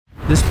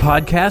This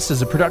podcast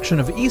is a production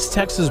of East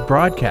Texas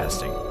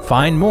Broadcasting.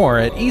 Find more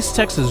at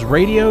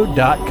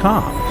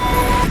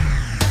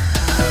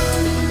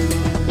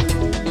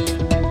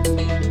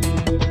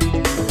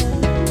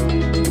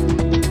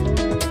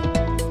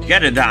easttexasradio.com.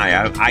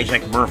 Jedediah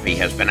Isaac Murphy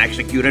has been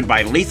executed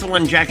by lethal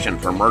injection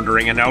for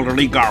murdering an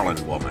elderly Garland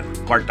woman.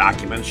 Court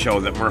documents show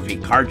that Murphy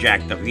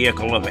carjacked the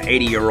vehicle of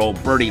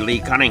 80-year-old Bertie Lee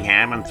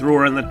Cunningham and threw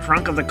her in the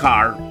trunk of the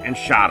car and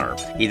shot her.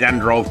 He then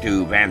drove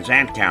to Van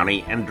Zandt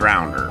County and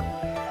drowned her.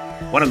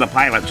 One of the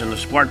pilots in the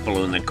sport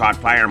balloon that caught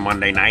fire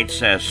Monday night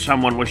says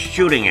someone was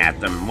shooting at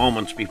them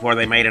moments before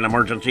they made an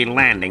emergency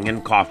landing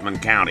in Kaufman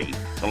County.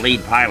 The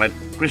lead pilot,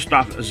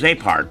 Krzysztof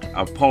Zapart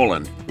of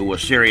Poland, who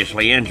was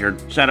seriously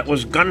injured, said it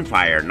was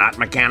gunfire, not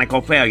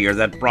mechanical failure,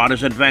 that brought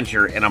his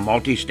adventure in a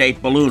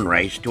multi-state balloon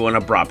race to an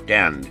abrupt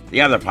end. The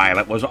other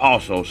pilot was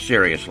also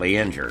seriously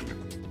injured.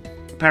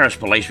 Paris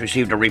police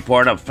received a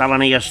report of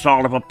felony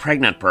assault of a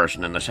pregnant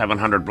person in the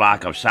 700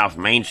 block of South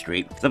Main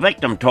Street. The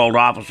victim told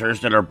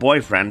officers that her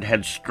boyfriend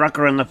had struck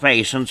her in the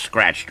face and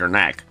scratched her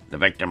neck. The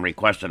victim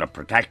requested a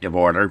protective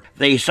order.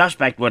 The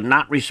suspect would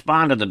not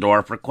respond to the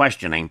door for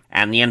questioning,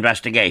 and the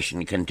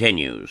investigation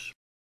continues.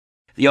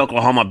 The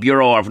Oklahoma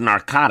Bureau of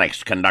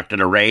Narcotics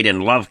conducted a raid in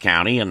Love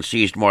County and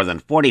seized more than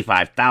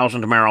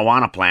 45,000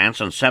 marijuana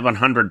plants and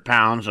 700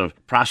 pounds of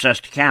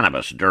processed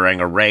cannabis during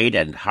a raid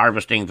at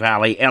Harvesting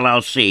Valley,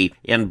 LLC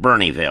in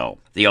Bernieville.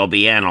 The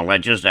OBN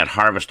alleges that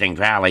Harvesting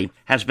Valley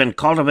has been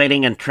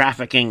cultivating and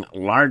trafficking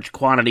large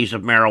quantities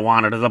of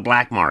marijuana to the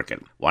black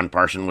market. One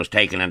person was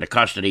taken into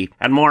custody,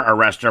 and more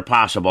arrests are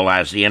possible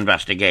as the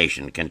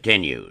investigation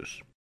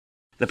continues.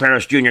 The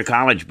Paris Junior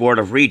College Board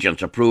of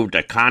Regents approved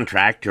a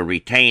contract to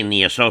retain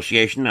the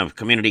Association of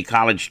Community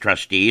College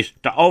Trustees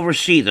to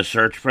oversee the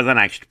search for the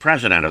next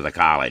president of the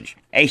college.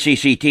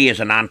 ACCT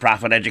is a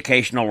nonprofit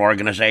educational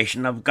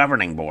organization of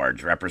governing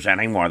boards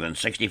representing more than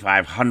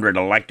 6,500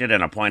 elected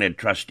and appointed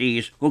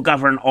trustees who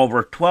govern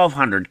over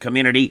 1,200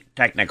 community,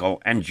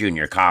 technical, and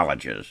junior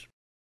colleges.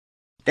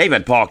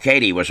 David Paul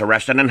Cady was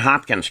arrested in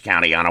Hopkins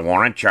County on a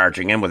warrant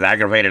charging him with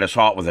aggravated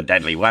assault with a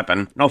deadly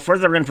weapon. No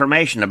further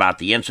information about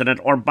the incident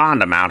or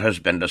bond amount has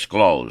been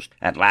disclosed.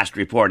 At last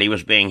report, he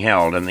was being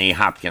held in the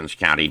Hopkins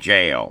County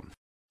Jail.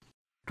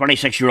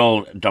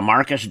 26-year-old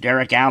DeMarcus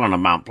Derek Allen of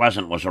Mount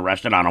Pleasant was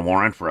arrested on a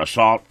warrant for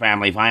assault,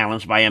 family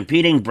violence by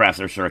impeding breath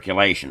or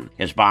circulation.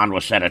 His bond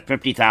was set at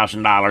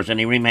 $50,000 and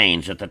he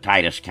remains at the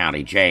Titus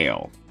County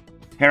Jail.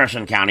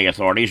 Harrison County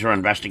authorities are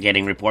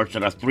investigating reports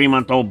that a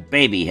 3-month-old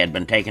baby had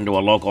been taken to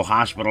a local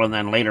hospital and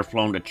then later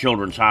flown to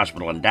Children's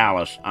Hospital in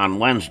Dallas. On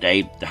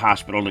Wednesday, the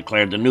hospital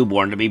declared the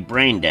newborn to be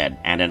brain dead,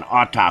 and an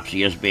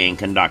autopsy is being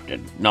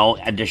conducted. No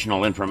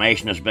additional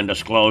information has been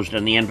disclosed,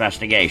 and the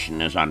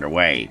investigation is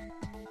underway.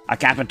 A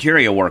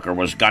cafeteria worker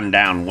was gunned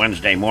down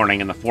Wednesday morning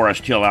in the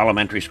Forest Hill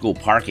Elementary School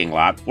parking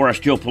lot.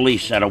 Forest Hill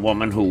police said a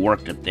woman who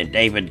worked at the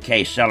David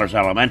K. Sellers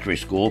Elementary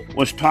School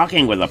was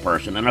talking with a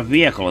person in a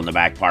vehicle in the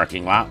back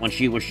parking lot when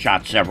she was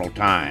shot several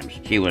times.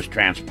 She was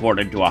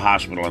transported to a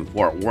hospital in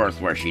Fort Worth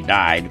where she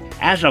died.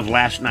 As of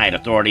last night,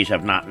 authorities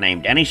have not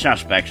named any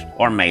suspects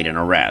or made an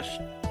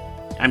arrest.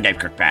 I'm Dave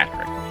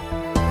Kirkpatrick.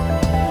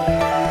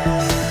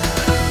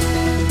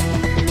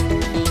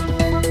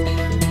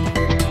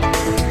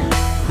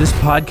 This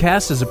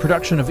podcast is a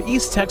production of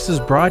East Texas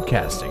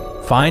Broadcasting.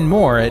 Find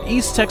more at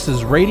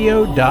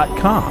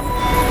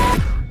easttexasradio.com.